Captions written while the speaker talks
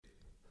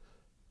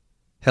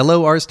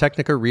Hello, Ars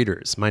Technica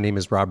readers. My name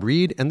is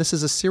Reid, and this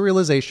is a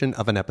serialization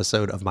of an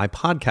episode of my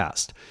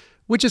podcast,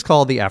 which is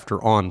called the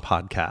After On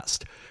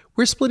Podcast.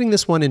 We're splitting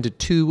this one into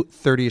two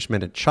 30-ish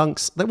minute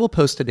chunks that we'll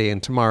post today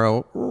and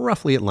tomorrow,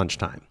 roughly at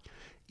lunchtime.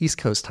 East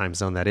Coast time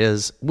zone, that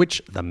is,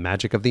 which the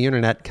magic of the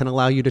internet can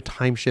allow you to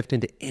time shift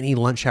into any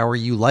lunch hour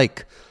you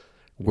like,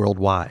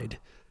 worldwide.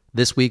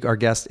 This week, our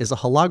guest is a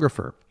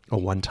holographer, a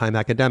one-time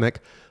academic,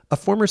 a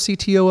former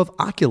CTO of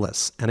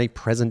Oculus, and a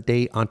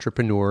present-day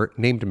entrepreneur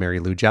named Mary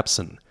Lou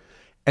Jepsen.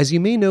 As you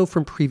may know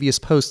from previous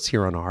posts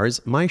here on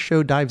ours, my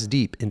show dives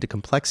deep into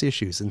complex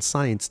issues in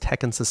science,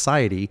 tech, and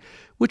society,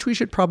 which we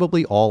should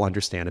probably all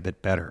understand a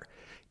bit better.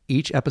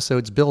 Each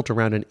episode's built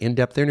around an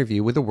in-depth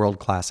interview with a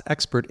world-class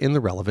expert in the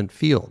relevant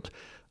field.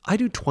 I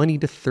do 20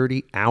 to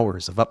 30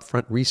 hours of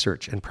upfront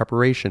research and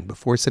preparation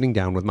before sitting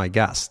down with my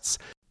guests.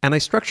 And I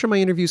structure my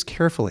interviews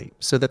carefully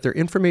so that their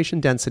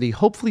information density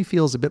hopefully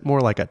feels a bit more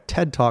like a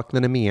TED Talk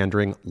than a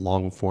meandering,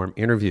 long-form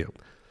interview.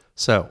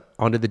 So,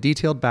 onto the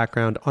detailed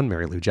background on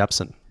Mary Lou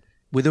Jepsen.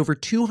 With over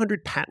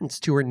 200 patents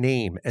to her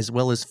name, as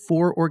well as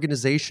 4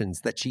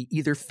 organizations that she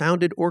either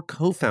founded or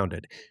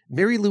co-founded,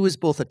 Mary Lou is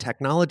both a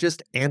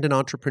technologist and an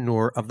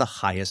entrepreneur of the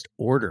highest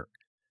order.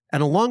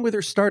 And along with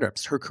her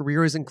startups, her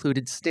career has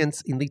included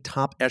stints in the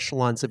top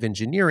echelons of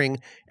engineering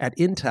at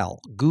Intel,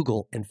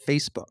 Google, and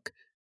Facebook.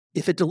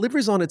 If it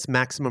delivers on its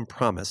maximum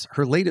promise,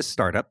 her latest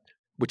startup,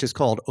 which is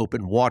called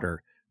Open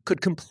Water,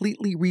 could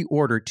completely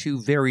reorder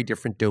 2 very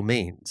different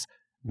domains,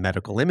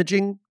 medical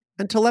imaging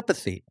and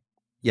telepathy.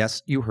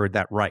 Yes, you heard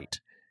that right.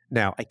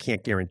 Now, I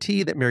can't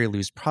guarantee that Mary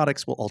Lou's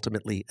products will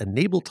ultimately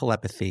enable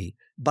telepathy,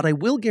 but I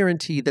will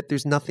guarantee that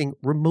there's nothing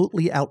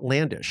remotely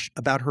outlandish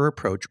about her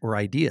approach or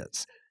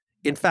ideas.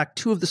 In fact,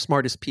 2 of the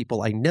smartest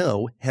people I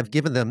know have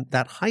given them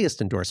that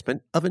highest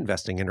endorsement of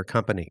investing in her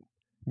company.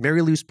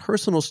 Mary Lou's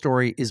personal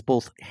story is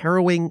both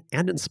harrowing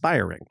and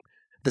inspiring.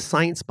 The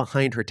science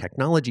behind her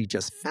technology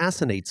just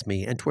fascinates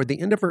me, and toward the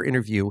end of our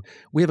interview,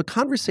 we have a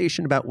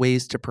conversation about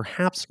ways to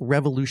perhaps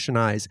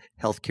revolutionize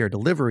healthcare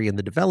delivery in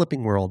the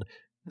developing world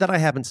that I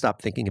haven't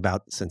stopped thinking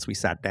about since we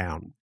sat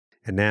down.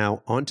 And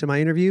now, on to my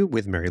interview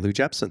with Mary Lou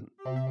Jepsen.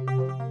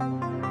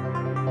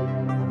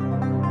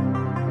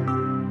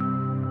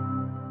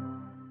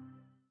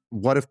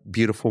 What a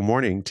beautiful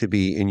morning to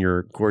be in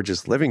your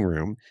gorgeous living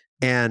room.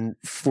 And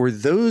for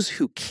those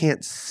who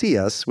can't see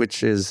us,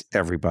 which is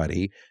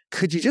everybody,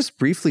 could you just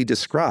briefly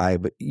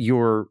describe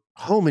your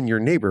home and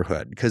your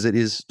neighborhood? Because it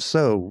is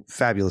so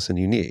fabulous and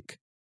unique.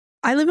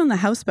 I live on the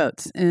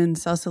houseboats in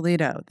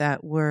Sausalito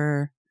that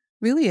were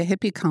really a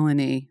hippie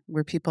colony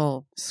where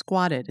people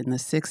squatted in the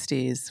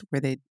 60s where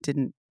they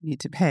didn't need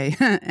to pay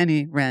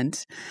any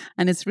rent.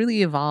 And it's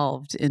really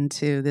evolved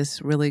into this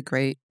really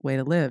great way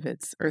to live.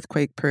 It's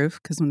earthquake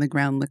proof because when the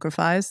ground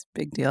liquefies,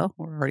 big deal,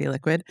 we're already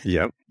liquid.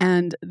 Yep.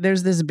 And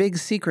there's this big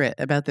secret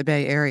about the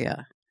Bay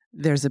Area.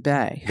 There's a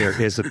bay. There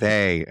is a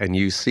bay and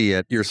you see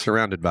it. You're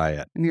surrounded by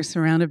it. And you're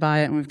surrounded by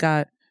it. And we've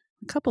got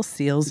a couple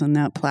seals on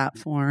that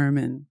platform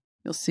and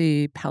you'll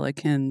see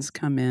pelicans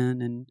come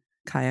in and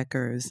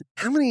kayakers.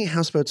 How many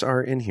houseboats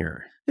are in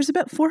here? There's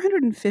about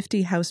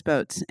 450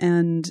 houseboats.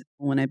 And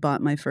when I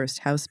bought my first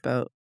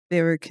houseboat,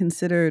 they were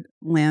considered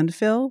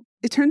landfill.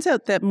 It turns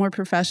out that more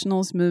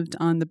professionals moved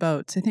on the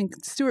boats. I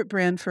think Stuart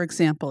Brand, for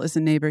example, is a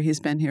neighbor. He's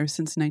been here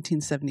since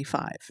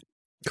 1975.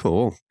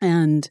 Cool.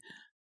 And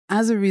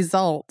as a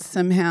result,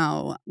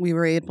 somehow we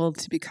were able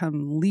to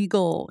become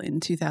legal in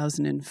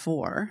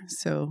 2004.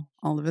 So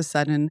all of a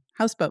sudden,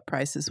 houseboat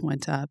prices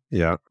went up.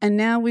 Yeah. And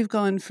now we've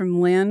gone from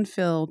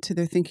landfill to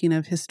they're thinking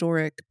of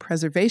historic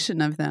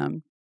preservation of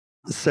them.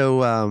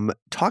 So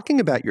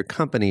talking about your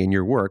company and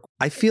your work,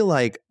 I feel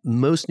like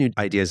most new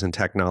ideas in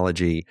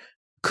technology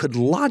could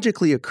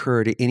logically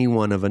occur to any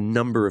one of a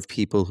number of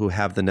people who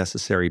have the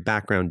necessary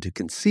background to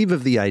conceive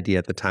of the idea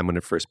at the time when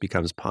it first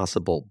becomes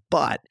possible.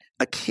 But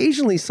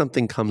occasionally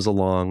something comes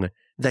along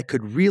that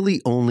could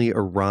really only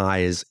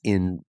arise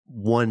in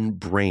one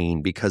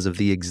brain because of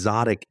the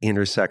exotic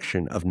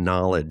intersection of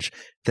knowledge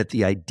that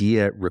the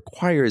idea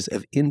requires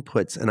of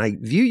inputs. And I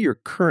view your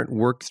current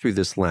work through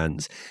this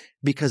lens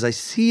because I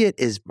see it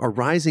as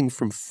arising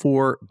from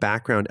 4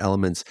 background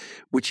elements,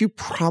 which you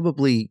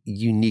probably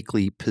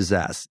uniquely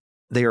possess.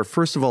 They are,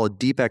 first of all, a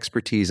deep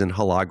expertise in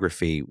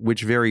holography,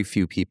 which very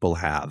few people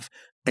have.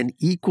 An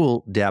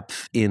equal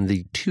depth in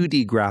the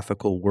 2D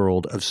graphical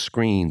world of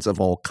screens,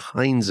 of all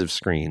kinds of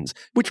screens,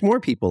 which more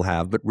people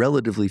have, but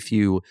relatively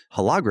few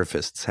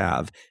holographists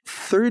have.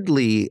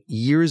 Thirdly,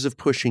 years of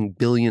pushing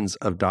billions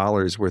of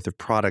dollars worth of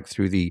product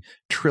through the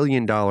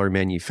trillion-dollar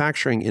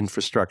manufacturing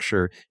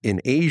infrastructure in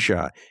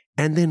Asia.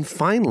 And then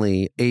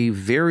finally, a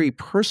very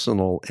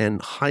personal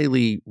and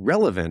highly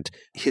relevant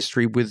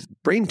history with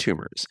brain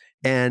tumors.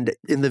 And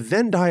in the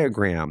Venn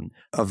diagram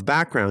of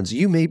backgrounds,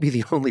 you may be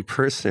the only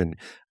person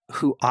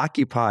who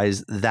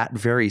occupies that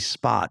very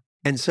spot.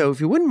 And so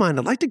if you wouldn't mind,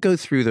 I'd like to go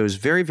through those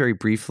very, very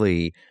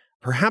briefly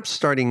Perhaps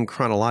starting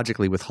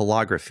chronologically with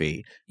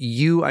holography.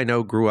 You, I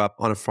know, grew up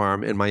on a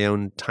farm in my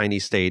own tiny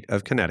state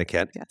of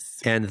Connecticut. Yes.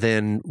 And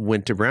then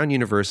went to Brown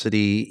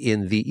University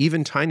in the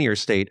even tinier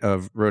state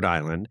of Rhode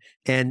Island.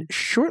 And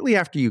shortly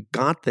after you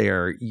got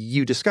there,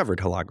 you discovered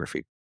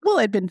holography. Well,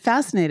 I'd been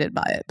fascinated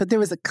by it, but there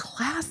was a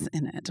class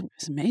in it. It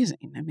was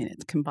amazing. I mean,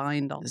 it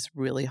combined all this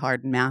really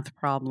hard math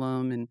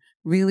problem and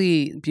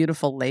really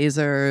beautiful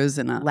lasers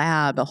and a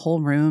lab, a whole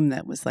room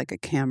that was like a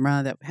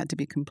camera that had to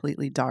be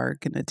completely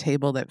dark and a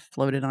table that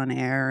floated on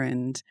air.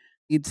 And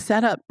you'd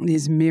set up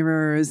these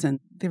mirrors and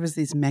there was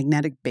these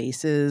magnetic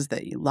bases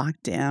that you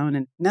locked down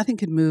and nothing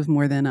could move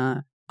more than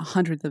a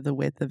hundredth of the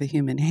width of a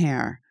human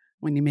hair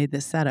when you made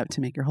this setup to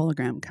make your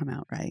hologram come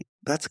out right.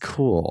 That's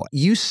cool.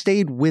 You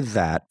stayed with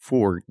that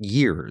for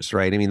years,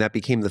 right? I mean, that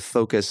became the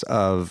focus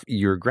of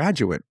your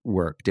graduate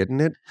work,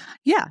 didn't it?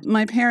 Yeah.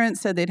 My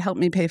parents said they'd help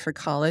me pay for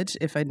college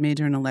if I'd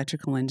major in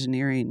electrical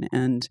engineering,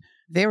 and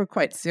they were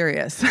quite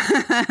serious.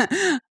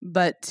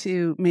 But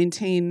to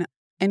maintain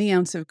any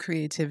ounce of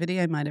creativity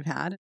I might have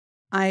had,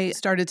 I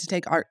started to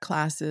take art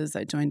classes.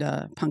 I joined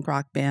a punk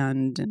rock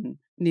band and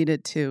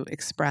needed to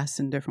express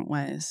in different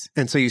ways.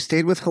 And so you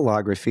stayed with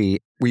holography.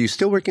 Were you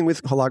still working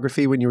with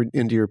holography when you were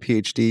into your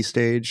PhD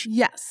stage?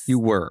 Yes. You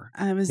were.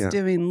 I was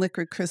doing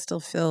liquid crystal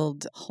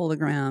filled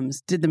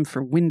holograms, did them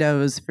for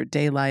windows, for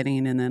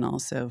daylighting, and then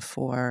also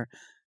for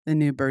the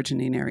new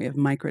burgeoning area of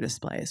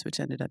microdisplays, which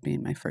ended up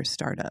being my first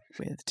startup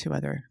with 2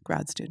 other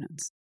grad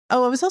students.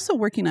 Oh, I was also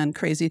working on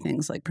crazy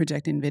things like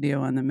projecting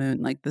video on the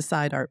moon. Like the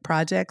side art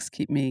projects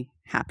keep me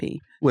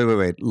happy.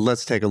 Wait.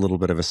 Let's take a little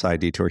bit of a side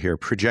detour here.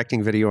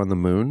 Projecting video on the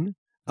moon?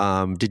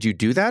 Did you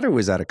do that or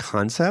was that a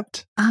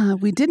concept?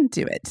 We didn't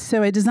do it.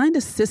 So I designed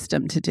a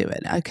system to do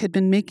it. I had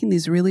been making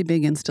these really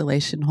big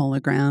installation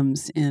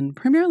holograms in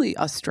primarily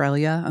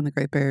Australia on the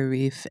Great Barrier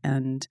Reef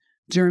and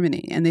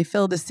Germany, and they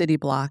filled a city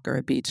block or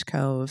a beach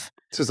cove.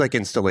 So it's like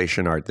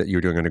installation art that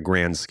you're doing on a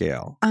grand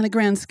scale. On a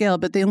grand scale,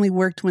 but they only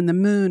worked when the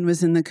moon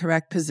was in the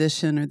correct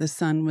position or the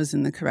sun was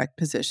in the correct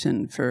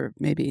position for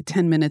maybe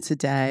 10 minutes a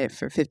day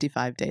for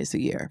 55 days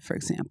a year, for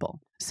example.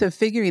 So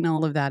figuring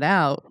all of that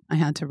out, I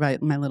had to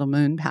write my little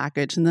moon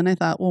package. And then I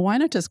thought, well, why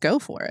not just go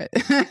for it?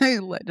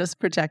 Just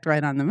project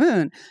right on the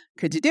moon.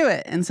 Could you do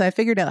it? And so I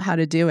figured out how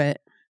to do it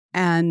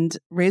and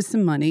raised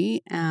some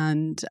money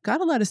and got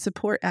a lot of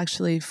support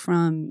actually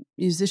from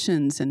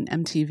musicians and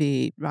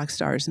MTV, rock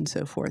stars and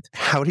so forth.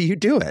 How do you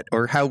do it?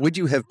 Or how would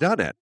you have done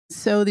it?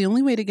 So the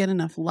only way to get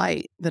enough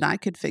light that I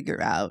could figure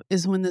out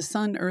is when the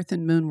sun, earth,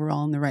 and moon were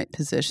all in the right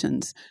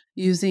positions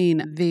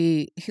using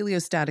the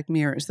heliostatic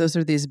mirrors. Those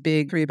are these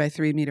big 3 by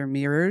 3 meter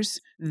mirrors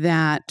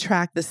that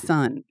track the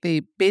sun.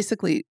 They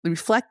basically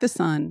reflect the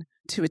sun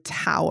to a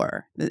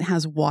tower that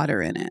has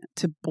water in it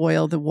to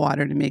boil the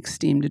water to make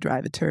steam to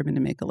drive a turbine to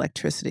make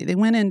electricity. They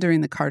went in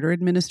during the Carter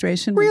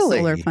administration with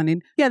solar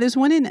funding. Yeah, there's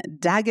one in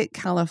Daggett,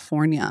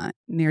 California,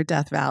 near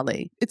Death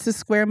Valley. It's a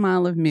square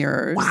mile of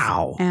mirrors.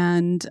 Wow.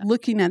 And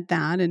looking at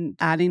that and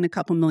adding a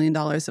couple $1 million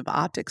of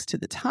optics to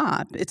the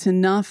top, it's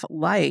enough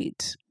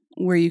light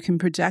where you can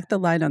project the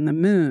light on the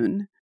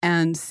moon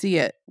and see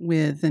it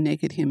with the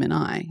naked human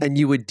eye. And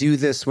you would do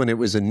this when it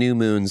was a new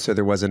moon, so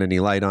there wasn't any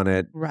light on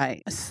it?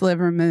 Right. A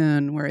sliver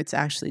moon where it's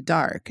actually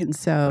dark. And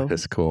so...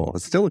 That's cool.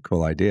 It's still a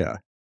cool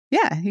idea.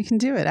 Yeah, you can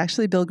do it.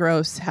 Actually, Bill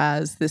Gross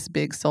has this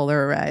big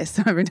solar array.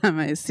 So every time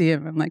I see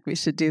him, I'm like, we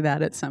should do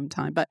that at some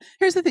time. But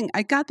here's the thing.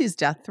 I got these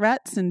death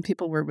threats and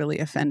people were really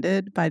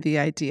offended by the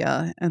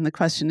idea. And the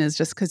question is,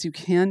 just because you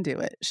can do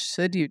it,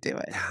 should you do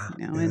it?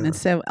 You know? And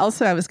so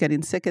also I was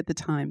getting sick at the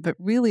time. But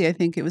really, I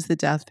think it was the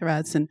death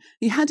threats. And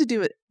you had to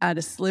do it at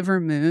a sliver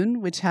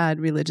moon, which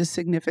had religious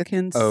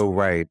significance. Oh,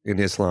 right. In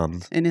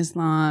Islam.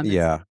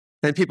 Yeah.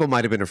 And people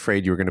might have been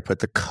afraid you were going to put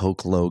the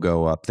Coke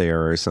logo up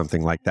there or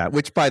something like that,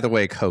 which, by the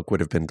way, Coke would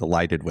have been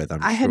delighted with,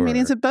 I had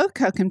meetings with both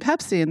Coke and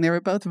Pepsi, and they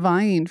were both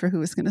vying for who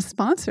was going to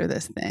sponsor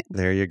this thing.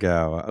 There you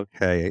go.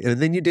 Okay.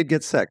 And then you did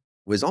get sick.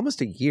 It was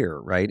almost a year,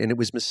 right? And it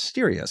was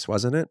mysterious,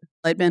 wasn't it?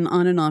 I'd been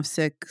on and off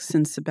sick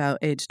since about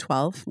age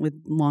 12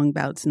 with long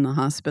bouts in the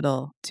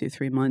hospital,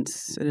 2-3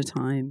 months at a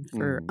time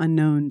for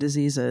unknown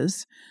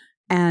diseases.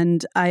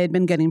 And I had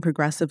been getting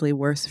progressively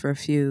worse for a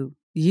few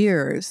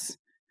years.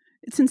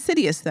 It's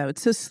insidious, though.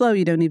 It's so slow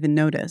you don't even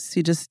notice.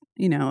 You just,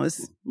 I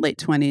was late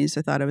 20s.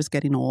 I thought I was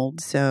getting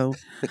old. So,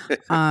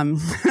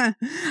 yeah.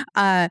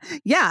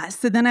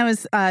 So then I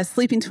was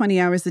sleeping 20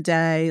 hours a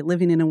day,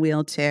 living in a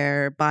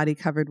wheelchair, body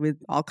covered with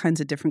all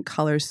kinds of different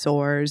color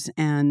sores,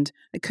 and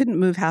I couldn't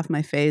move half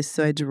my face,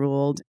 so I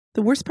drooled.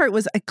 The worst part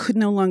was I could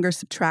no longer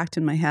subtract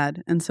in my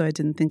head, and so I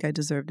didn't think I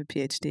deserved a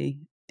PhD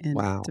in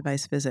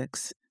device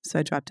physics. So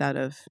I dropped out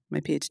of my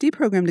PhD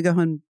program to go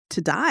home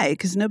to die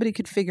because nobody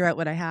could figure out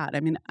what I had.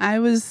 I mean, I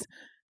was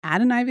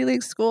at an Ivy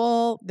League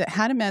school that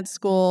had a med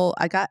school.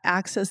 I got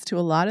access to a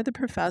lot of the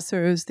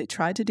professors. They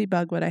tried to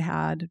debug what I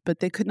had,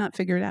 but they could not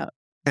figure it out.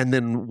 And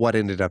then what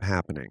ended up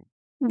happening?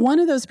 One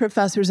of those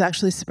professors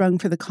actually sprung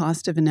for the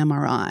cost of an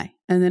MRI.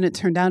 And then it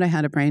turned out I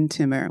had a brain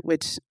tumor,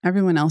 which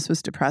everyone else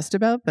was depressed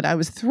about. But I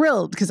was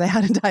thrilled because I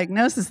had a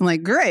diagnosis. I'm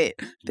like, great,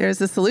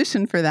 there's a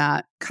solution for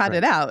that. Cut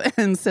it out.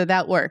 And so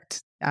that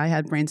worked. I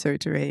had brain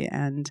surgery,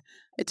 and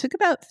it took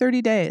about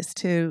 30 days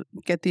to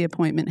get the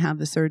appointment, have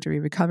the surgery,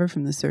 recover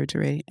from the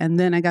surgery. And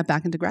then I got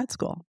back into grad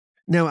school.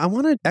 Now, I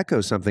want to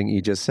echo something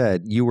you just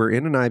said. You were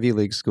in an Ivy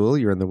League school.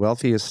 You're in the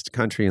wealthiest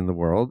country in the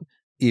world.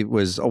 It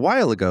was a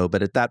while ago,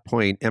 but at that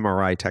point,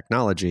 MRI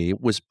technology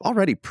was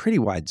already pretty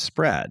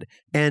widespread.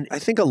 And I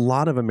think a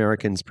lot of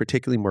Americans,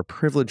 particularly more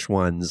privileged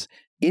ones,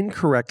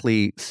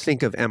 incorrectly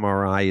think of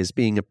MRI as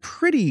being a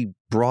pretty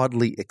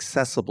broadly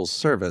accessible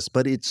service,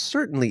 but it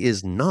certainly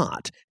is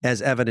not,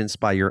 as evidenced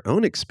by your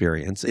own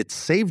experience. It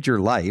saved your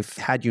life.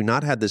 Had you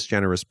not had this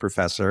generous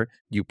professor,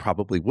 you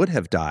probably would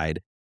have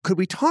died. Could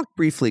we talk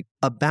briefly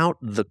about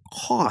the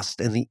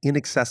cost and the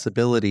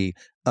inaccessibility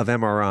of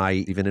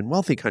MRI, even in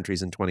wealthy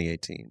countries in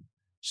 2018?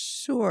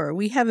 Sure.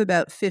 We have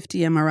about 50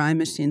 MRI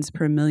machines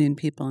per million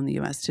people in the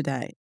U.S.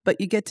 today. But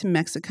you get to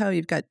Mexico,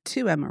 you've got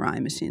 2 MRI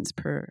machines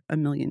per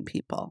 1 million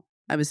people.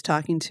 I was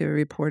talking to a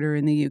reporter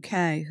in the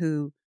UK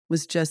who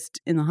was just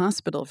in the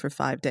hospital for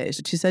 5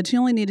 days. She said she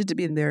only needed to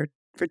be there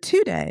for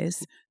 2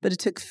 days, but it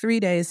took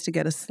 3 days to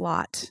get a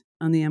slot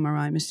on the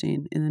MRI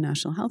machine in the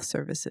National Health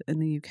Service in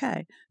the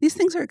UK. These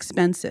things are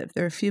expensive.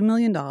 They're a few $1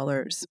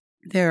 million.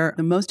 They're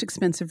the most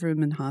expensive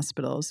room in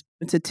hospitals.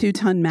 It's a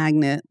 2-ton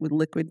magnet with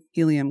liquid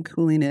helium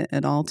cooling it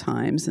at all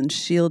times and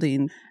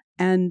shielding.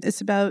 And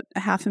it's about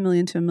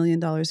 $500,000 to $1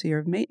 million a year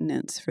of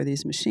maintenance for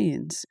these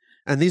machines.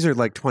 And these are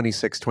like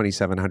 $2,600,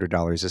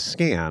 $2,700 a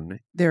scan.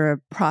 They're a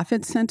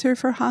profit center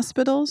for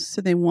hospitals,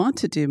 so they want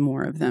to do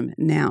more of them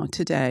now,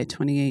 today,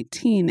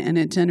 2018, and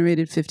it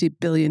generated $50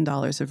 billion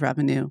of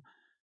revenue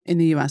in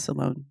the U.S.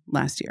 alone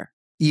last year.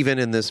 Even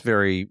in this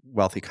very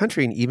wealthy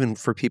country, and even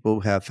for people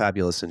who have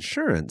fabulous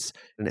insurance,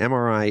 an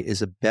MRI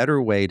is a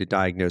better way to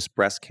diagnose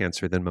breast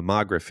cancer than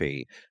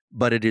mammography,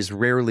 but it is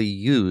rarely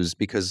used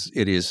because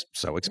it is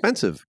so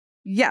expensive.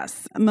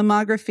 Yes,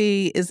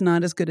 mammography is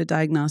not as good a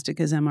diagnostic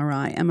as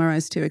MRI. MRI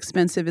is too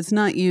expensive. It's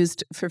not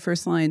used for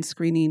first-line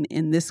screening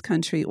in this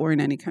country or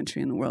in any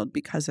country in the world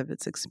because of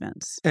its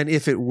expense. And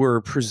if it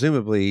were,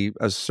 presumably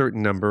a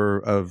certain number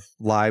of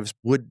lives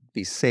would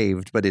be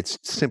saved, but it's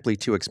simply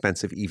too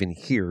expensive even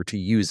here to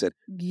use it.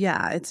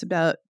 Yeah, it's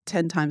about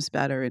 10 times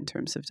better in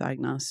terms of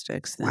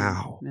diagnostics than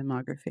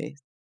mammography.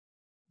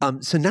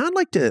 So now I'd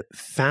like to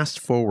fast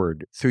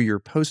forward through your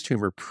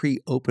post-tumor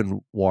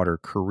pre-open water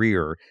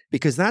career,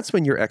 because that's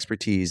when your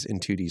expertise in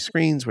 2D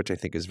screens, which I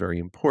think is very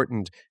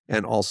important,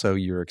 and also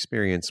your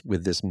experience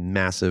with this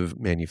massive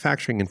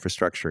manufacturing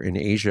infrastructure in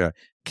Asia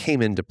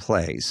came into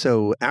play.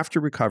 So after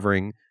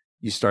recovering,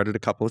 you started a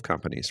couple of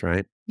companies,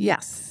 right?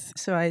 Yes.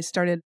 So I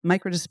started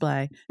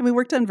Microdisplay, and we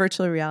worked on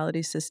virtual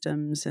reality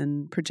systems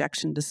and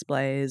projection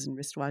displays and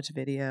wristwatch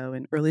video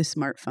and early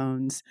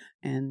smartphones.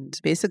 And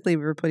basically,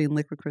 we were putting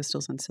liquid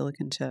crystals on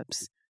silicon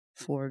chips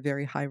for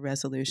very high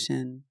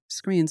resolution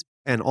screens.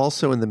 And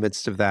also in the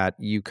midst of that,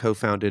 you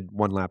co-founded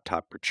One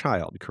Laptop Per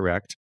Child,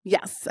 correct?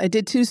 Yes. I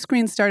did 2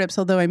 screen startups,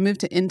 although I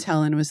moved to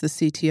Intel and was the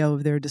CTO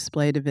of their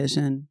display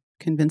division,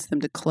 convinced them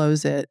to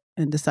close it,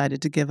 and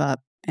decided to give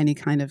up any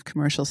kind of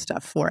commercial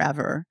stuff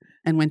forever,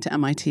 and went to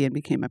MIT and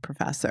became a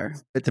professor.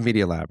 At the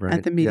Media Lab, right?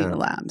 At the Media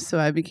Lab. So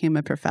I became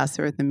a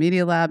professor at the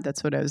Media Lab.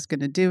 That's what I was going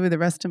to do the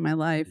rest of my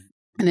life.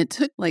 And it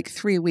took like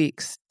 3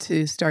 weeks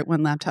to start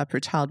One Laptop Per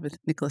Child with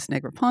Nicholas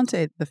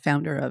Negroponte, the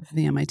founder of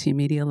the MIT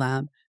Media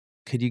Lab.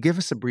 Could you give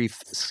us a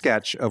brief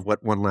sketch of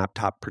what One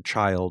Laptop Per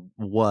Child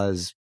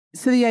was?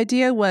 So the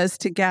idea was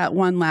to get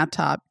one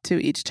laptop to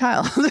each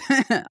child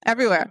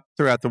everywhere.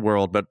 Throughout the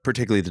world, but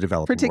particularly the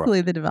developing world.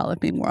 Particularly the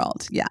developing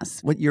world, yes.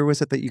 What year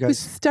was it that you guys... We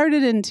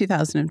started in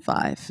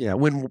 2005. Yeah,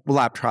 when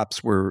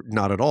laptops were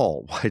not at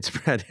all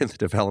widespread in the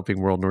developing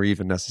world, nor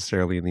even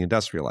necessarily in the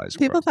industrialized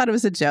world. People thought it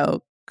was a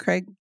joke.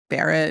 Craig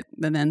Barrett,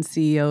 the then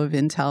CEO of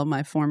Intel,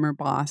 my former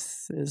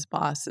boss's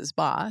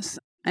boss,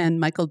 and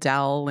Michael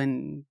Dell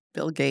and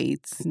Bill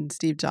Gates and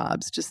Steve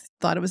Jobs just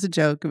thought it was a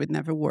joke. It would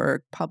never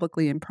work.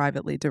 Publicly and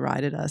privately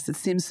derided us. It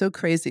seems so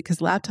crazy because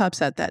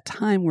laptops at that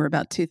time were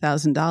about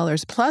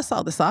 $2,000 plus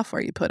all the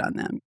software you put on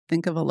them.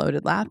 Think of a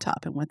loaded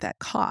laptop and what that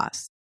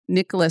costs.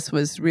 Nicholas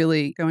was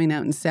really going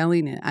out and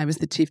selling it. I was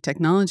the chief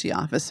technology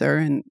officer,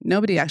 and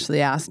nobody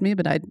actually asked me,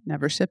 but I'd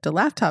never shipped a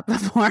laptop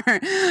before.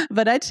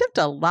 But I'd shipped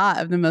a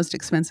lot of the most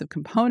expensive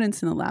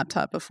components in the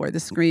laptop before, the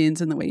screens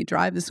and the way you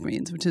drive the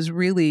screens, which is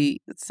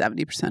really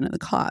 70% of the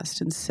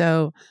cost. And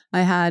so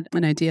I had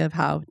an idea of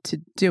how to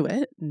do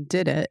it and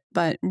did it.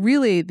 But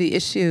really the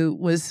issue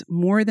was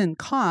more than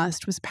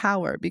cost, was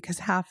power, because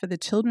half of the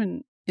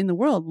children in the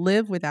world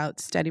live without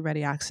steady,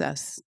 ready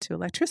access to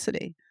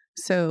electricity.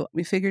 So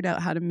we figured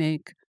out how to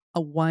make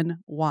a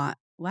 1-watt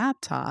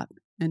laptop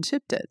and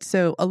shipped it.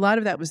 So a lot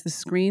of that was the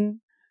screen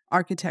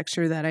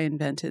architecture that I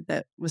invented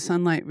that was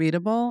sunlight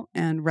readable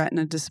and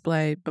retina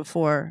display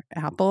before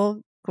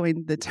Apple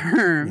coined the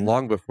term.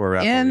 Long before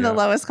Apple. In the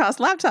lowest cost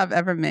laptop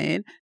ever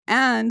made,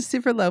 and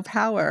super low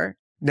power.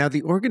 Now,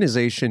 the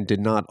organization did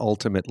not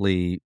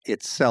ultimately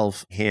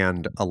itself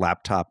hand a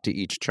laptop to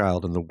each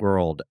child in the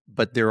world,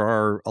 but there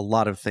are a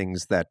lot of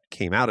things that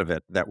came out of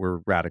it that were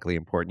radically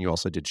important. You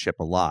also did ship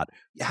a lot.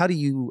 How do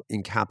you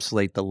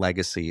encapsulate the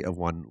legacy of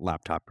one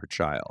laptop per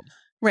child?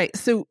 Right.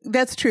 So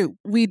that's true.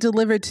 We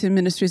delivered to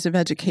ministries of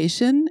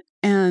education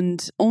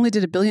and only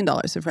did $1 billion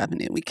of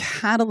revenue. We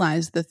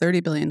catalyzed the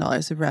 $30 billion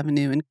of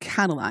revenue and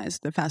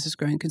catalyzed the fastest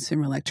growing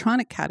consumer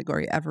electronic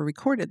category ever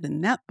recorded, the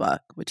netbook,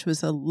 which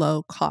was a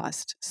low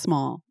cost,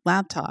 small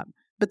laptop.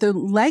 But the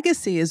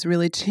legacy is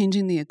really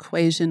changing the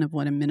equation of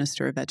what a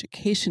minister of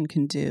education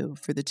can do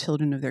for the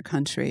children of their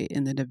country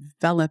in the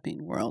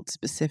developing world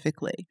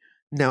specifically.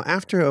 Now,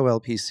 after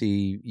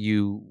OLPC,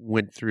 you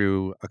went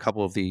through a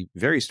couple of the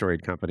very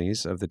storied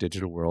companies of the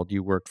digital world.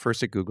 You worked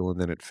first at Google and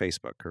then at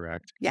Facebook,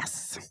 correct?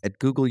 Yes. At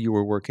Google, you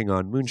were working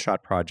on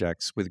moonshot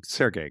projects with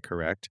Sergey,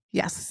 correct?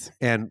 Yes.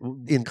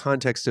 And in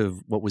context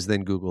of what was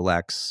then Google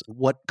X,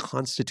 what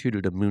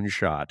constituted a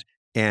moonshot?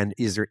 And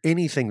is there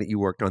anything that you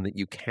worked on that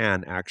you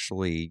can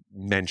actually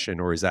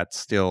mention, or is that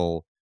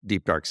still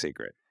deep, dark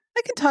secret?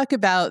 I can talk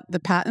about the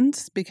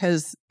patents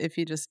because if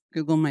you just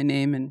Google my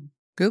name and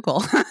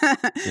Google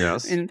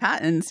Yes. in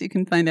patents, you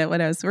can find out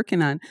what I was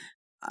working on.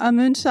 A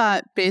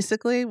moonshot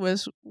basically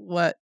was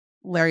what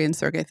Larry and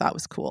Sergey thought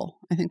was cool.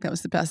 I think that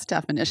was the best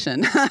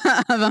definition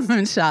of a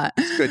moonshot.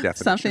 Good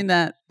definition. Something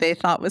that they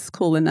thought was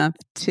cool enough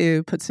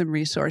to put some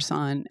resource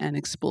on and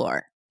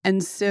explore.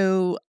 And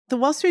so the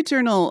Wall Street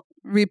Journal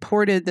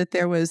reported that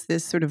there was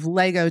this sort of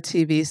Lego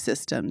TV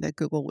system that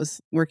Google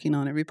was working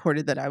on. It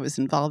reported that I was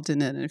involved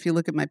in it. And if you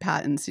look at my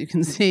patents, you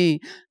can see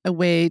a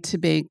way to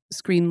make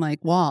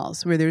screen-like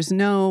walls where there's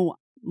no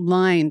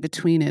line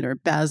between it or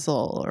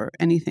bezel or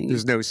anything.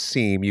 There's no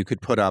seam. You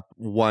could put up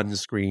one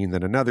screen,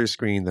 then another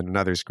screen, then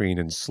another screen,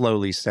 and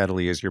slowly,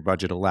 steadily, as your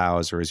budget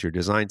allows or as your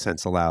design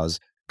sense allows,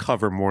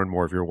 cover more and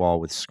more of your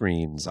wall with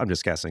screens. I'm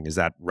just guessing. Is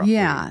that roughly?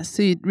 Yeah.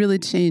 So you really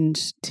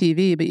change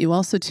TV, but you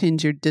also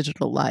change your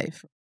digital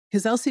life.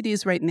 Because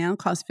LCDs right now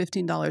cost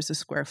 $15 a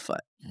square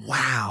foot.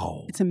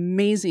 Wow. It's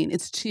amazing.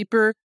 It's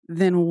cheaper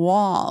than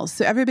walls.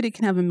 So everybody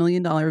can have $1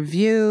 million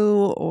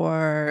view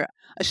or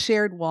a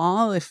shared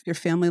wall. If your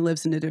family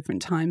lives in a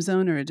different time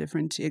zone or a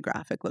different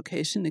geographic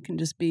location, it can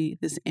just be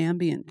this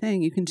ambient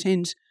thing. You can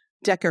change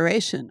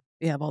decoration.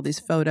 We have all these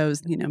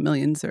photos,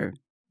 millions or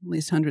at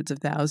least hundreds of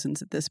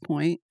thousands at this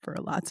point for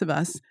lots of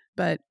us.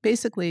 But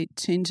basically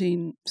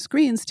changing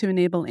screens to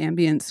enable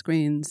ambient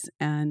screens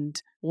and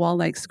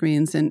wall-like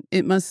screens. And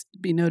it must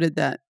be noted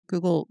that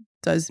Google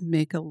does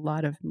make a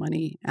lot of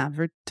money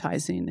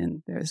advertising,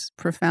 and there's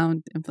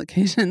profound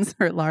implications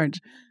for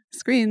large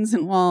screens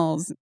and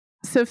walls.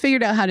 So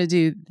figured out how to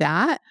do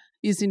that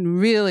using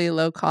really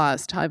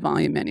low-cost,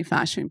 high-volume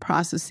manufacturing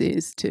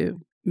processes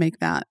to make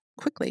that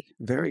quickly.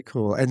 Very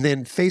cool. And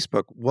then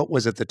Facebook, what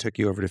was it that took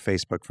you over to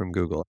Facebook from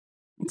Google?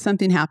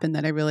 Something happened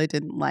that I really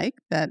didn't like.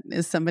 That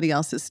is somebody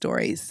else's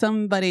story.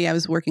 Somebody I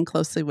was working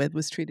closely with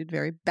was treated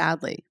very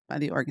badly by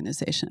the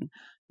organization.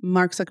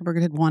 Mark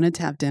Zuckerberg had wanted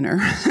to have dinner.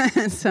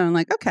 And so I'm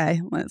like, okay,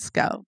 let's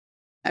go.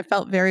 I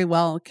felt very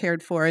well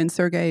cared for. And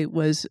Sergey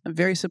was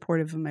very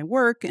supportive of my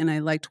work. And I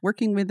liked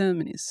working with him.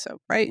 And he's so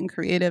bright and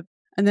creative.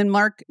 And then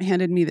Mark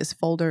handed me this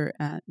folder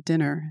at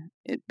dinner.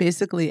 It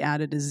basically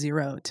added a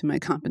 0 to my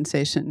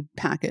compensation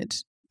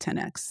package.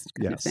 10x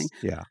kind of thing.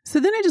 Yeah. So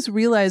then I just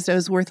realized I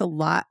was worth a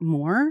lot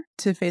more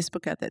to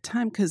Facebook at that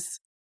time because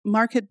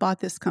Mark had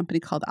bought this company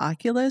called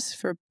Oculus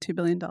for $2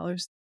 billion.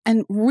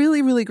 And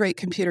really, really great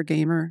computer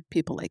gamer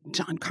people like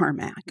John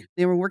Carmack.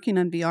 They were working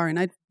on VR, and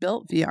I'd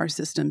built VR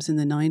systems in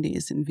the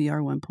 90s in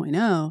VR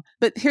 1.0.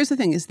 But here's the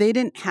thing is they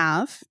didn't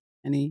have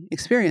any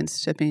experience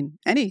shipping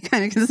any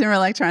kind of consumer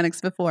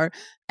electronics before,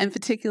 and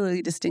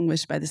particularly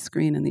distinguished by the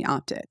screen and the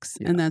optics.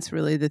 Yeah. And that's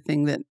really the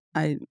thing that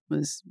I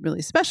was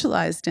really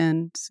specialized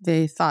in.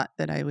 They thought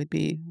that I would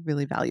be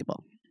really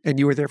valuable. And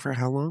you were there for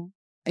how long?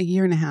 A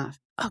year and a half.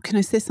 Oh, can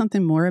I say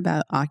something more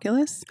about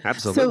Oculus?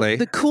 Absolutely. So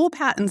the cool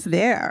patents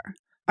there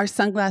are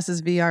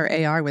sunglasses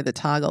VR AR with a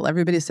toggle.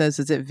 Everybody says,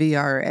 is it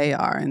VR or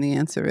AR? And the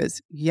answer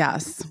is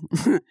yes.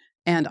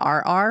 And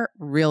RR,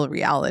 real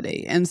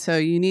reality. And so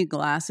you need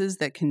glasses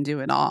that can do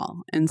it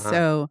all. And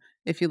so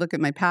if you look at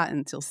my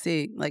patents, you'll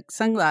see like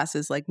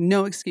sunglasses, like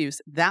no excuse,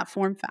 that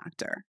form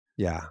factor.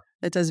 Yeah.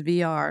 That does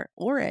VR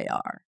or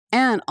AR.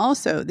 And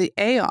also the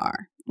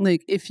AR,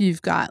 like if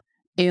you've got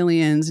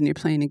aliens and you're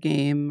playing a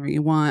game or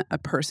you want a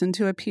person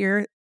to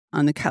appear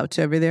on the couch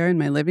over there in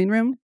my living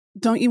room,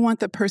 don't you want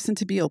the person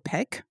to be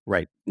opaque?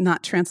 Right.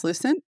 Not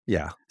translucent?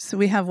 Yeah. So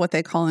we have what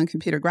they call in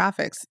computer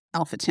graphics,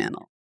 alpha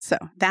channel. So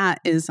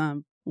that is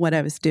what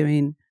I was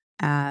doing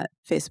at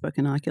Facebook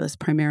and Oculus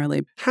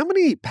primarily. How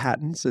many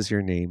patents is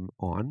your name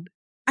on?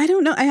 I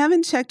don't know. I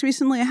haven't checked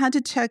recently. I had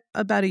to check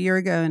about a year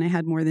ago and I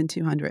had more than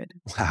 200.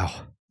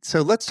 Wow.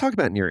 So let's talk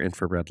about near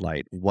infrared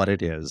light, what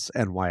it is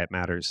and why it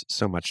matters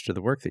so much to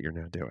the work that you're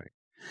now doing.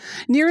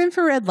 Near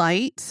infrared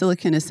light,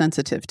 silicon is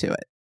sensitive to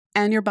it.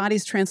 And your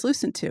body's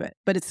translucent to it,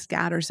 but it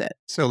scatters it.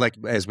 So like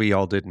as we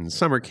all did in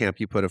summer camp,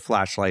 you put a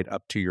flashlight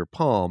up to your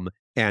palm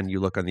and you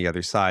look on the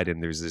other side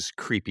and there's this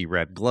creepy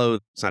red glow.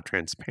 It's not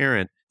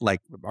transparent, like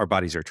our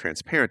bodies are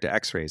transparent to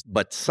X-rays,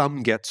 but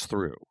some gets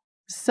through.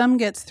 Some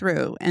gets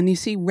through, and you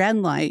see red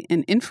light,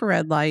 and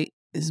infrared light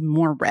is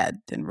more red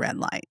than red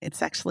light.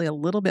 It's actually a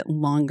little bit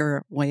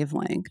longer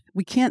wavelength.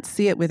 We can't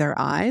see it with our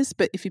eyes,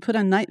 but if you put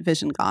on night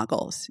vision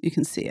goggles, you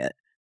can see it.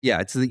 Yeah,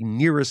 it's the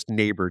nearest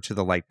neighbor to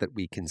the light that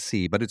we can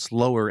see, but it's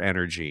lower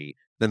energy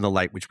than the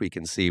light which we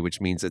can see,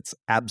 which means it's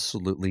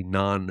absolutely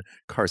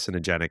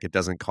non-carcinogenic. It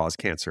doesn't cause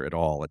cancer at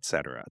all, et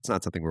cetera. It's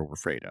not something we're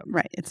afraid of.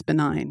 Right. It's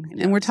benign.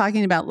 Yes. And we're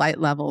talking about light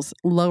levels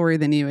lower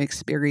than you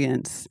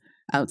experience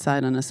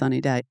outside on a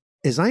sunny day.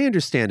 As I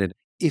understand it,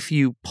 if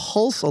you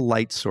pulse a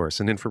light source,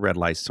 an infrared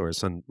light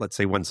source on, let's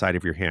say, one side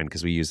of your hand,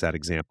 because we use that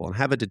example, and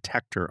have a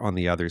detector on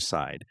the other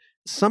side,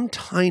 some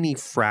tiny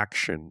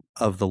fraction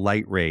of the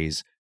light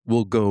rays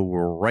will go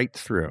right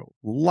through.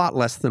 A lot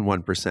less than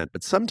 1%,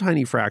 but some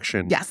tiny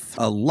fraction. Yes.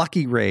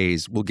 Lucky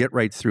rays will get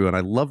right through. And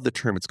I love the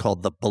term. It's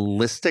called the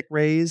ballistic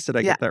rays. Did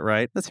I get that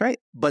right? That's right.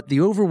 But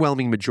the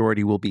overwhelming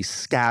majority will be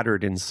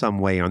scattered in some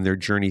way on their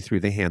journey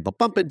through the hand. They'll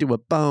bump into a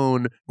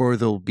bone, or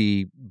they'll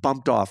be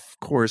bumped off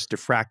course,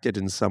 diffracted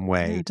in some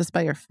way. Yeah, just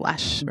by your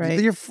flesh, right?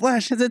 Your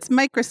flesh. Because it's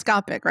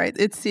microscopic, right?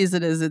 It sees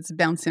it as it's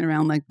bouncing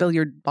around like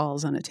billiard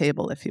balls on a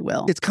table, if you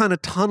will. It's kind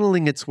of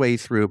tunneling its way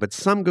through, but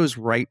some goes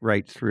right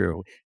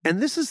through. And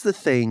this is the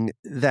thing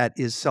that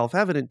is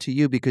self-evident to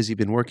you because you've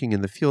been working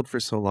in the field for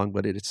so long,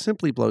 but it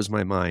simply blows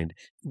my mind.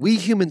 We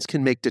humans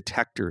can make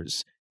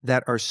detectors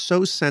that are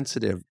so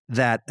sensitive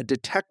that a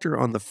detector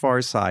on the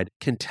far side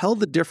can tell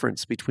the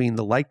difference between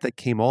the light that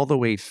came all the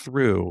way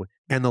through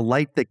and the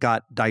light that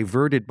got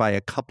diverted by a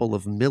couple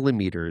of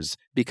millimeters,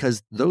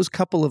 because those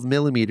couple of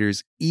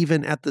millimeters,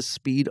 even at the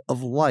speed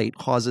of light,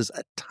 causes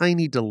a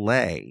tiny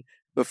delay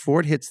before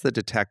it hits the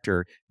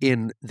detector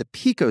in the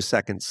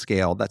picosecond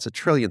scale. That's a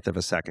trillionth of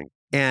a second.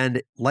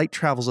 And light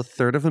travels a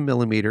third of a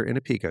millimeter in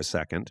a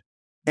picosecond.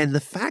 And the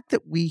fact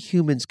that we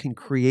humans can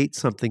create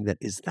something that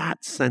is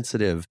that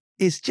sensitive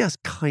is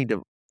just kind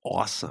of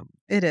awesome.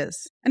 It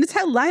is. And it's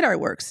how LiDAR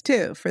works,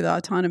 too, for the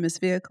autonomous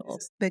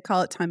vehicles. They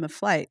call it time of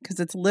flight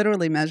because it's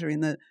literally measuring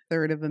the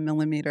third of a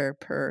millimeter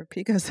per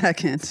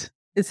picosecond.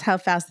 It's how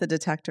fast the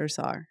detectors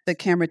are. The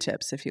camera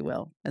chips, if you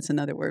will. That's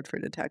another word for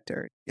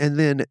detector. And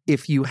then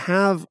if you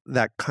have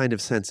that kind of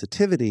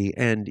sensitivity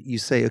and you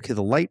say, okay,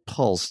 the light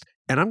pulsed,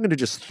 and I'm going to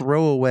just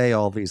throw away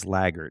all these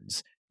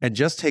laggards and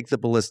just take the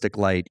ballistic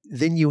light,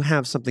 then you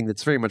have something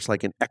that's very much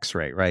like an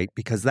X-ray, right?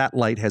 Because that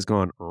light has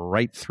gone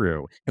right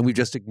through, and we've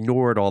just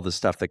ignored all the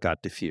stuff that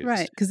got diffused.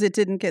 Right, because it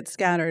didn't get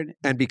scattered.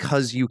 And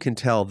because you can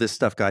tell this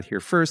stuff got here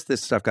first,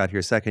 this stuff got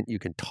here second, you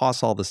can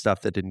toss all the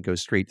stuff that didn't go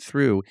straight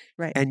through.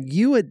 Right. And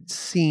you had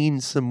seen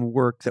some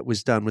work that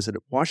was done, was it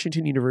at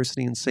Washington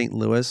University in St.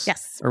 Louis?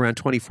 Yes. Around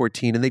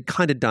 2014, and they'd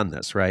kind of done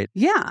this, right?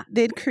 Yeah,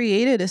 they'd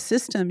created a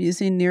system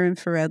using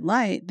near-infrared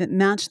light that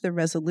matched the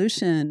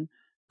resolution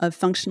of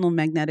functional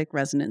magnetic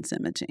resonance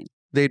imaging.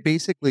 They'd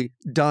basically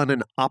done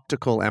an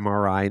optical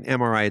MRI, and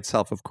MRI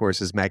itself, of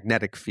course, is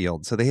magnetic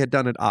field. So they had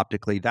done it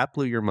optically. That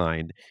blew your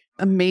mind.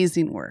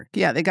 Amazing work.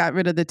 Yeah, they got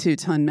rid of the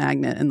 2-ton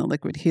magnet and the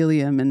liquid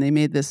helium, and they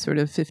made this sort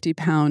of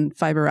 50-pound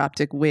fiber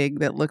optic wig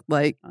that looked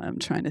like, I'm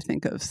trying to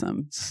think of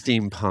some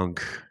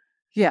steampunk.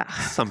 Yeah.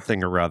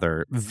 Something or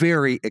other.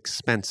 Very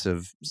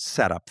expensive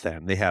setup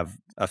then. They have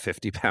a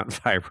 50-pound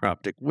fiber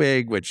optic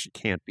wig, which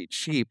can't be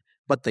cheap,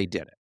 but they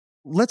did it.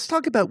 Let's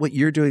talk about what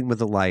you're doing with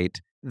the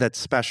light that's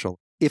special.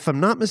 If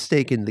I'm not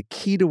mistaken, the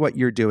key to what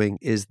you're doing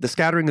is the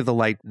scattering of the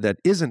light that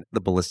isn't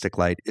the ballistic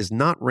light is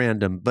not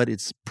random, but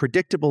it's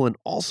predictable and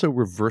also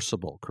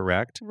reversible,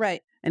 correct? Right.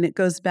 And it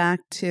goes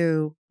back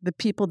to the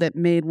people that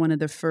made one of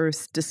the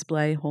first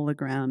display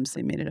holograms.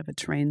 They made it of a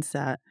train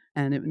set,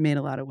 and it made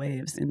a lot of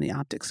waves in the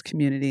optics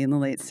community in the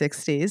late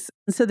 60s.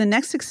 And so the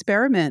next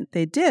experiment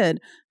they did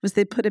was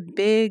they put a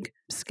big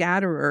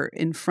scatterer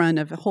in front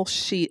of a whole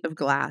sheet of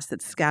glass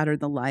that scattered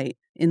the light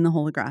in the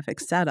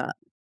holographic setup.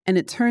 And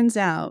it turns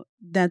out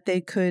that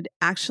they could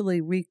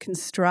actually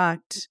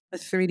reconstruct a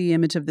 3D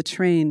image of the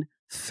train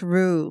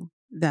through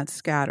that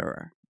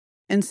scatterer.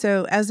 And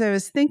so as I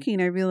was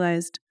thinking, I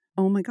realized,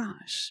 oh my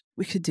gosh,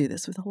 we could do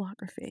this with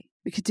holography.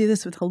 We could do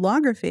this with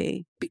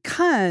holography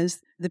because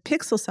the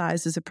pixel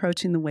size is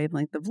approaching the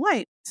wavelength of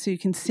light. So you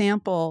can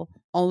sample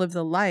all of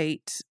the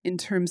light in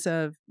terms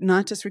of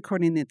not just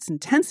recording its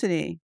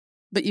intensity,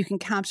 but you can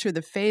capture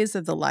the phase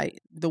of the light,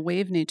 the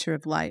wave nature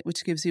of light,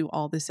 which gives you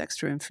all this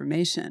extra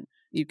information.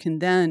 You can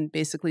then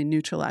basically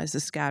neutralize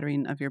the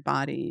scattering of your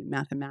body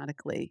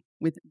mathematically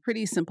with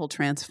pretty simple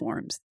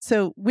transforms.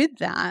 So with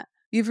that,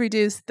 you've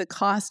reduced the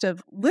cost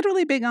of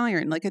literally big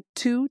iron, like a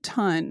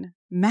 2-ton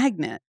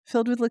magnet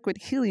filled with liquid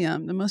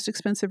helium, the most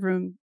expensive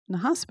room in the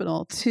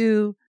hospital,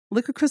 to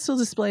liquid crystal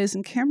displays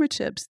and camera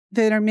chips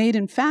that are made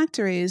in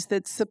factories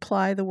that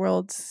supply the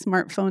world's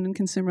smartphone and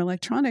consumer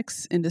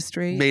electronics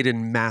industry. Made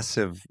in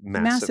massive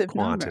quantities.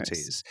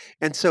 Numbers.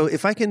 And so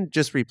if I can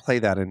just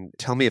replay that and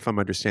tell me if I'm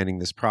understanding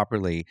this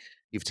properly,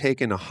 you've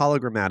taken a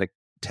hologrammatic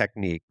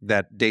technique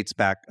that dates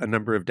back a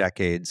number of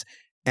decades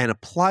and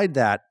applied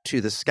that to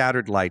the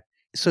scattered light.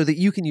 so that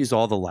you can use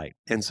all the light.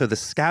 And so the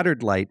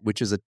scattered light,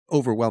 which is an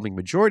overwhelming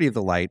majority of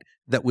the light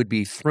that would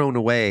be thrown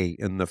away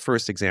in the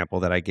first example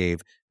that I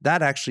gave,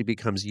 that actually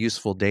becomes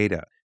useful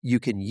data. You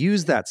can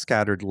use that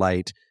scattered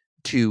light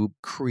to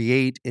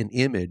create an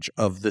image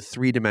of the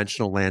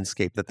three-dimensional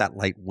landscape that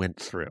light went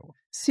through.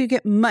 So you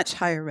get much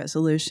higher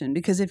resolution,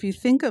 because if you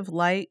think of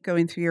light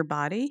going through your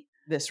body,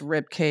 this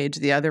rib cage,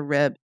 the other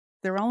rib,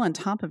 they're all on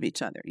top of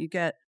each other. You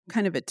get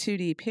kind of a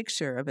 2D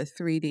picture of a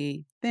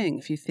 3D thing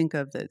if you think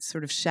of the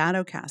sort of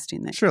shadow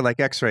casting. Sure, like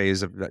X-ray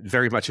is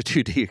very much a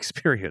 2D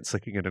experience,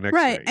 looking at an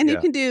X-ray. Right, and you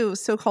can do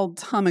so-called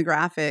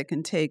tomographic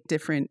and take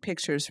different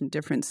pictures from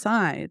different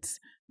sides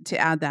to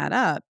add that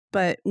up.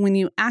 But when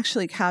you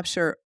actually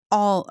capture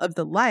all of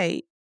the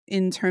light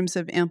in terms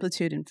of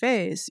amplitude and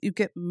phase, you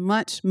get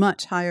much,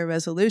 much higher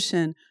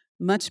resolution,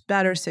 much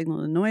better signal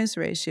to noise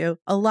ratio,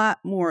 a lot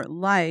more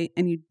light,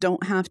 and you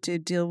don't have to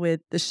deal with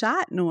the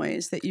shot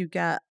noise that you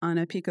get on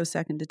a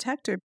picosecond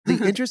detector.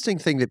 The interesting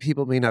thing that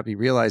people may not be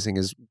realizing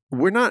is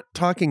we're not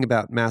talking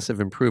about massive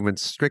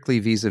improvements strictly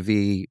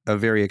vis-a-vis a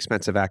very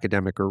expensive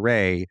academic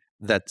array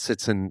that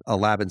sits in a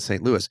lab in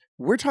St. Louis.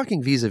 We're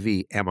talking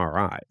vis-a-vis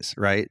MRIs,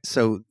 right?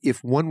 So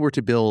if one were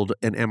to build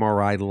an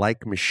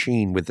MRI-like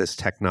machine with this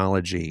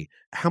technology,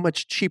 how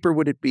much cheaper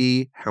would it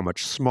be? How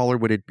much smaller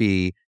would it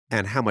be?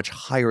 And how much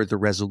higher the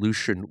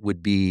resolution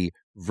would be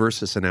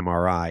versus an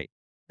MRI?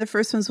 The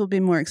first ones will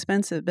be more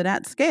expensive, but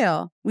at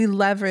scale, we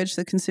leverage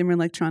the consumer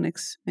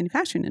electronics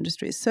manufacturing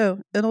industry. So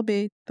it'll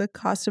be the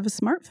cost of a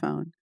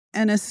smartphone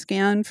and a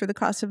scan for the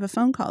cost of a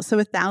phone call. So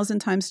 1,000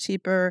 times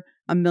cheaper,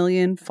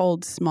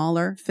 1,000,000-fold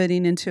smaller,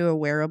 fitting into a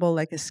wearable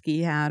like a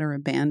ski hat or a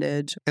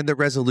bandage. And the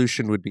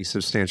resolution would be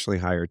substantially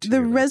higher too.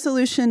 The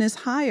resolution is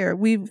higher.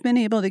 We've been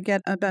able to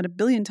get about 1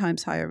 billion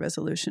times higher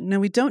resolution. Now,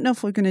 we don't know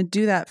if we're going to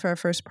do that for our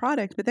first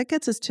product, but that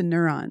gets us to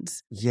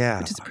neurons. Yeah.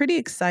 Which is pretty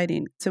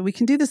exciting. So we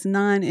can do this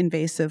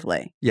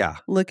non-invasively. Yeah.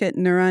 Look at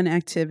neuron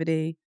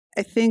activity.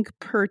 I think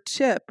per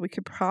chip, we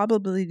could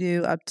probably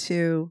do up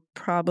to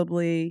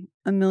probably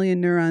 1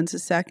 million neurons a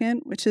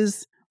second, which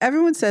is,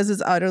 everyone says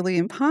is utterly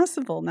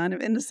impossible. And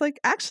it's like,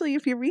 actually,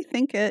 if you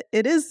rethink it,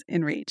 it is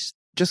in reach.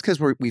 Just because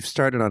we've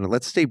started on it,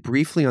 let's stay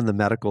briefly on the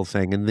medical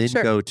thing and then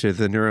go to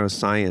the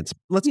neuroscience.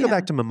 Let's go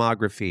back to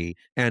mammography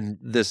and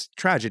this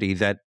tragedy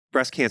that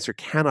breast cancer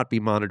cannot be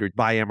monitored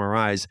by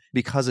MRIs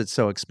because it's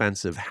so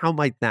expensive. How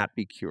might that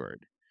be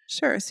cured?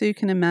 Sure. So you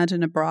can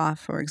imagine a bra,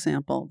 for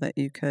example, that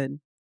you could,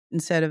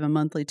 instead of a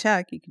monthly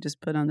check, you could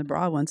just put on the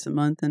bra once a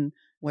month and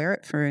wear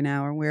it for an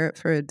hour, wear it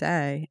for a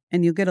day,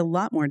 and you'll get a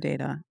lot more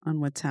data on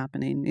what's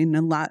happening and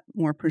a lot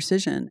more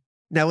precision.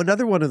 Now,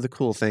 another one of the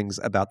cool things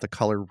about the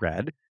color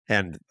red,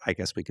 and I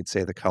guess we could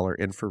say the color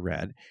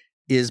infrared,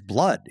 is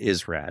blood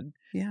is red.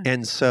 Yeah.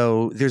 And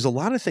so there's a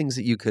lot of things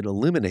that you could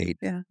illuminate,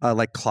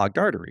 like clogged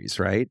arteries,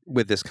 right,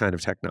 with this kind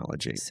of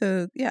technology.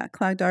 So,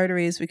 clogged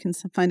arteries, we can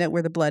find out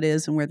where the blood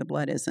is and where the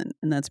blood isn't,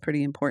 and that's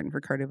pretty important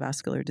for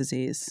cardiovascular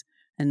disease.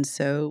 And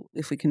so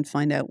if we can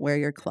find out where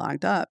you're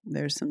clogged up,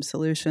 there's some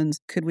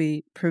solutions. Could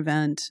we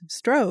prevent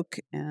stroke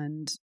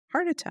and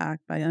heart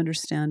attack by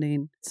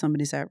understanding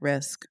somebody's at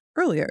risk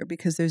earlier?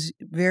 Because there's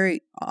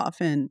very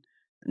often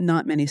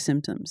not many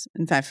symptoms.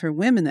 In fact, for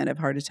women that have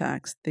heart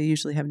attacks, they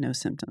usually have no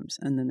symptoms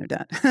and then they're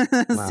dead.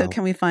 Wow. So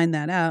can we find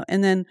that out?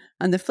 And then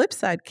on the flip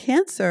side,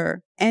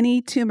 cancer,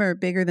 any tumor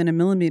bigger than 1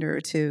 millimeter or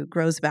 2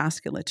 grows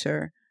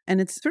vasculature. And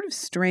it's sort of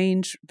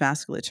strange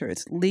vasculature.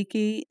 It's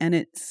leaky and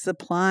it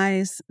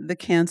supplies the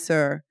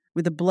cancer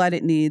with the blood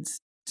it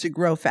needs to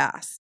grow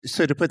fast.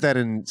 So to put that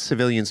in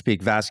civilian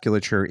speak,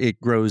 vasculature, it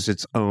grows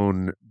its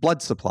own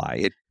blood supply.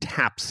 It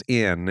taps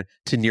in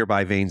to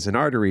nearby veins and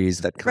arteries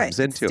that comes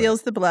into it.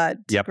 Steals the blood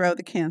to grow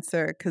the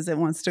cancer because it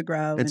wants to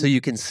grow. And so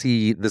you can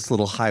see this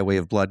little highway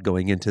of blood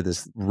going into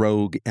this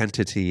rogue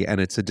entity,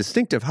 and it's a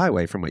distinctive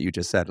highway from what you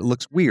just said. It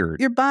looks weird.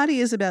 Your body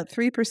is about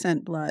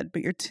 3% blood,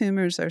 but your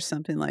tumors are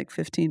something like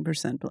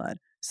 15% blood.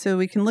 So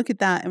we can look at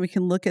that, and we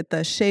can look at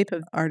the shape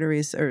of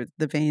arteries or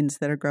the veins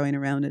that are growing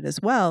around it as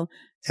well.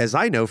 As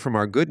I know from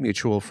our good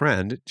mutual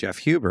friend, Jeff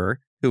Huber,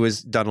 who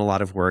has done a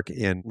lot of work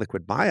in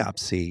liquid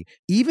biopsy,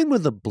 even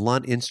with the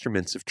blunt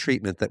instruments of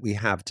treatment that we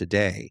have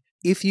today,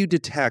 if you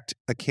detect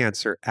a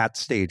cancer at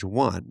stage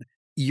 1,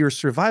 your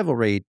survival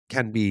rate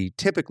can be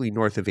typically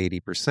north of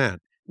 80%.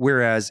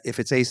 Whereas if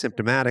it's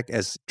asymptomatic,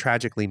 as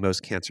tragically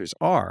most cancers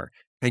are,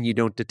 and you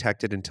don't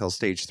detect it until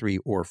stage 3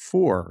 or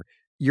 4,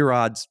 your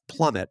odds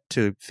plummet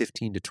to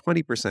 15 to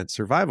 20%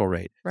 survival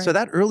rate. Right. So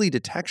that early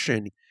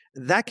detection,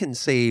 that can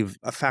save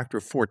a factor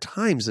of 4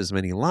 times as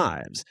many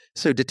lives.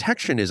 So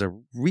detection is a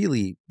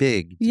really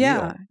big deal.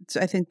 Yeah.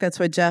 So I think that's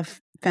what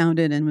Jeff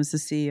founded and was the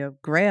CEO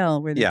of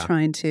Grail, where they're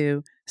trying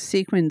to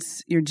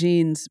sequence your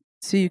genes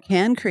so you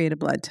can create a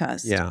blood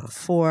test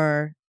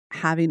for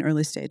having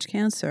early stage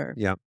cancer.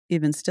 Yeah.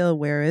 Even still,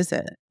 where is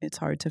it? It's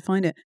hard to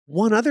find it.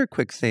 One other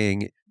quick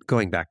thing,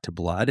 going back to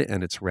blood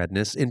and its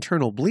redness,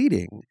 internal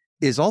bleeding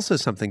is also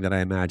something that I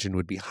imagine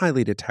would be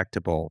highly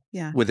detectable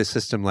with a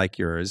system like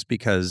yours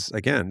because,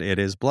 again, it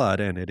is blood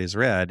and it is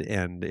red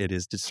and it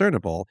is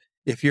discernible.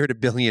 if you're at 1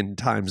 billion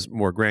times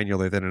more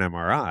granular than an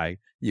MRI,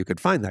 you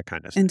could find that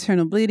kind of thing.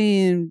 Internal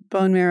bleeding,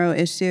 bone marrow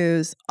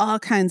issues, all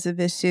kinds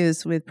of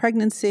issues with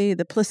pregnancy.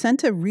 The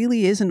placenta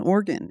really is an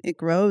organ. It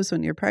grows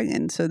when you're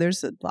pregnant. So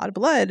there's a lot of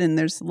blood and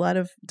there's a lot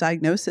of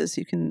diagnosis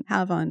you can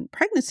have on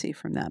pregnancy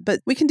from that.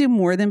 But we can do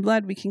more than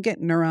blood. We can get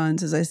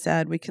neurons, as I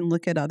said. We can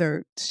look at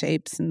other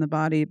shapes in the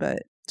body, but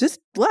just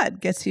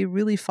blood gets you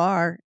really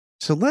far.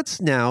 So let's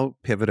now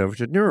pivot over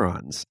to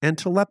neurons and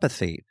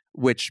telepathy,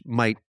 which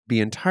might be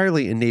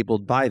entirely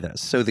enabled by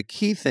this. So the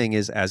key thing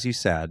is, as you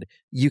said,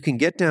 you can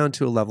get down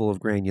to a level of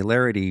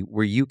granularity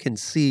where you can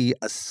see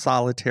a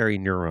solitary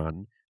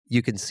neuron.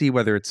 You can see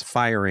whether it's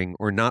firing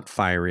or not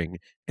firing,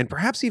 and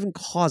perhaps even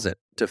cause it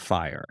to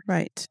fire.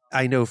 Right.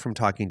 I know from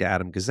talking to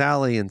Adam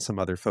Gazzaley and some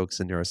other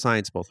folks in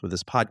neuroscience, both with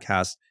this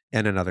podcast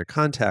and in other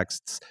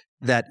contexts,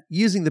 that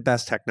using the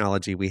best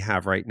technology we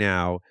have right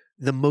now,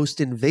 the most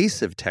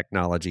invasive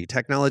technology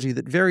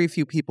that very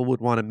few people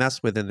would want to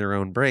mess with in their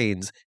own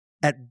brains,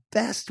 at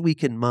best we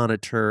can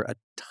monitor a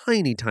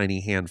tiny,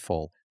 tiny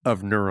handful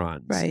of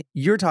neurons. Right.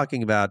 You're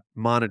talking about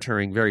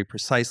monitoring very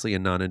precisely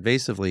and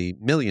non-invasively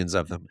millions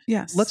of them.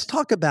 Yes. Let's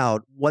talk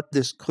about what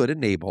this could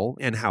enable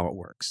and how it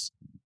works.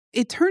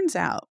 It turns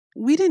out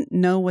we didn't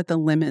know what the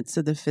limits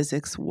of the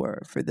physics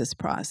were for this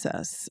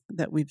process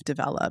that we've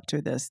developed,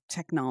 or this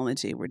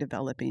technology we're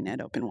developing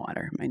at Open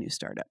Water, my new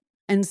startup.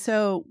 And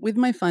so with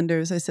my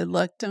funders, I said,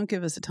 look, don't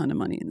give us a ton of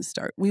money in the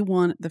start. We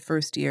want the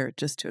first year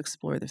just to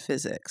explore the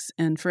physics.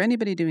 And for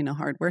anybody doing a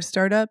hardware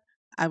startup,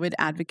 I would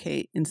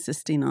advocate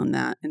insisting on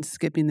that and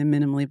skipping the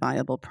minimally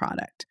viable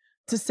product.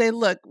 To say,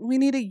 look, we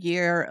need a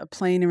year of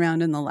playing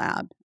around in the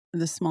lab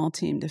with a small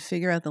team to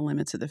figure out the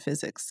limits of the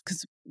physics,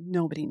 because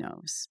nobody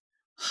knows.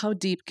 How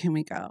deep can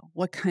we go?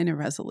 What kind of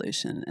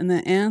resolution? And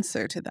the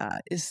answer to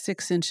that is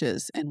 6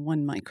 inches and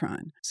 1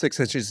 micron. 6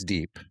 inches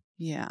deep.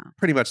 Yeah.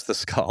 Pretty much the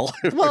skull.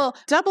 Well,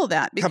 double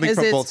that. Because coming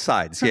from it's both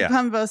sides, Coming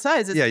from both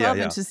sides. It's 12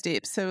 yeah. inches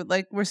deep. So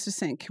like we're just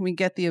saying, can we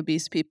get the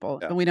obese people?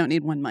 And we don't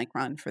need 1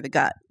 micron for the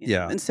gut.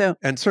 Yeah. And so,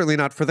 and certainly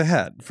not for the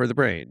head, for the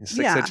brain. 6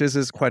 inches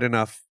is quite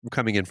enough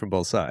coming in from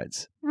both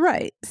sides.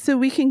 Right. So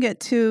we can get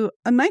to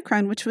a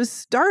micron, which was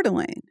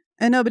startling.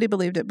 And nobody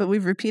believed it, but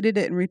we've repeated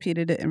it and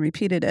repeated it and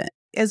repeated it.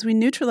 As we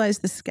neutralize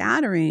the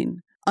scattering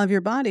of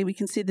your body, we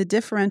can see the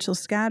differential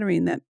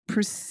scattering that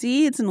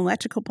precedes an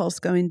electrical pulse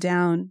going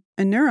down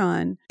a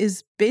neuron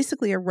is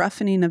basically a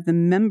roughening of the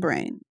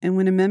membrane. And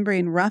when a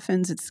membrane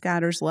roughens, it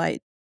scatters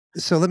light.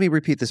 So let me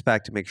repeat this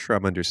back to make sure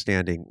I'm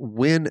understanding.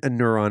 When a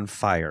neuron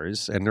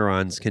fires, and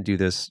neurons can do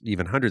this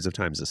even hundreds of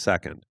times a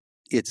second,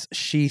 its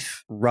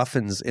sheath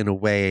roughens in a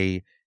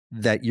way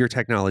that your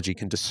technology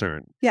can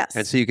discern. Yes.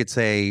 And so you could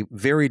say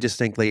very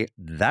distinctly,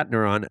 that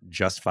neuron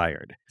just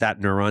fired. That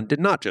neuron did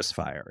not just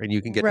fire. And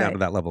you can get down to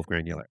that level of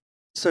granular.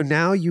 So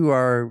now you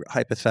are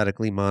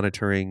hypothetically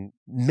monitoring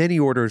many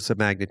orders of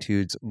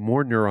magnitudes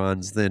more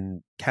neurons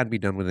than can be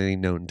done with any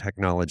known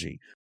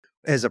technology.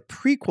 As a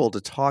prequel to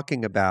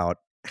talking about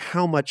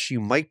how much you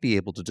might be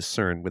able to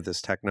discern with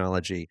this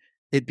technology,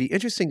 it'd be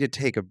interesting to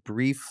take a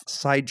brief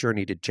side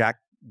journey to Jack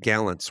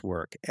Gallant's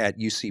work at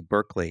UC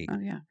Berkeley,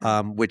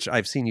 which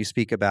I've seen you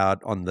speak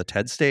about on the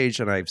TED stage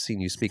and I've seen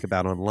you speak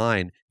about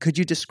online. Could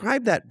you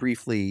describe that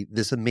briefly,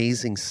 this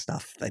amazing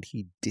stuff that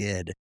he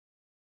did?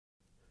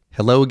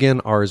 Hello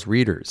again, Ars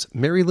readers.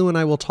 Mary Lou and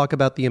I will talk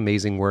about the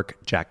amazing work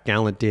Jack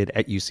Gallant did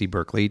at UC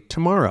Berkeley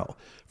tomorrow.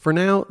 For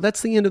now,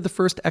 that's the end of the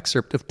first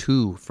excerpt of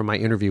 2 from my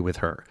interview with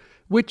her,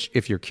 which,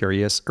 if you're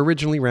curious,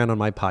 originally ran on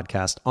my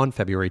podcast on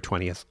February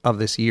 20th of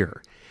this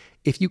year.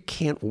 If you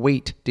can't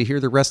wait to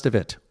hear the rest of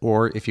it,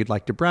 or if you'd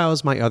like to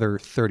browse my other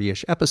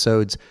 30-ish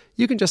episodes,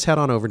 you can just head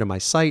on over to my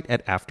site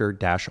at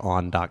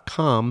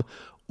after-on.com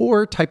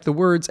or type the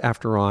words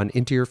After On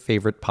into your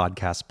favorite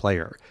podcast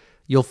player.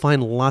 You'll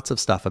find lots of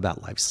stuff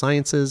about life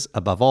sciences,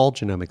 above all,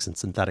 genomics and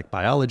synthetic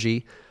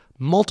biology,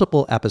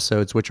 multiple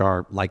episodes which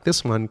are, like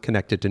this one,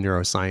 connected to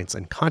neuroscience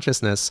and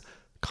consciousness,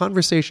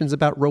 conversations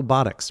about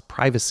robotics,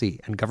 privacy,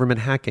 and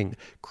government hacking,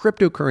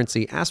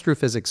 cryptocurrency,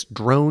 astrophysics,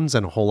 drones,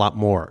 and a whole lot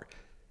more.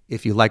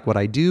 If you like what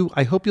I do,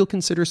 I hope you'll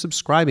consider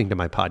subscribing to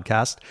my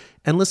podcast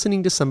and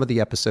listening to some of the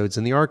episodes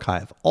in the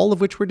archive, all of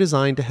which were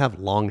designed to have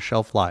long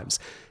shelf lives,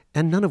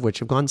 and none of which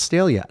have gone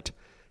stale yet.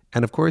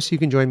 And of course, you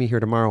can join me here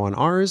tomorrow on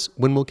Ars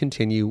when we'll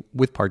continue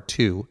with part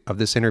 2 of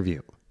this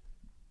interview.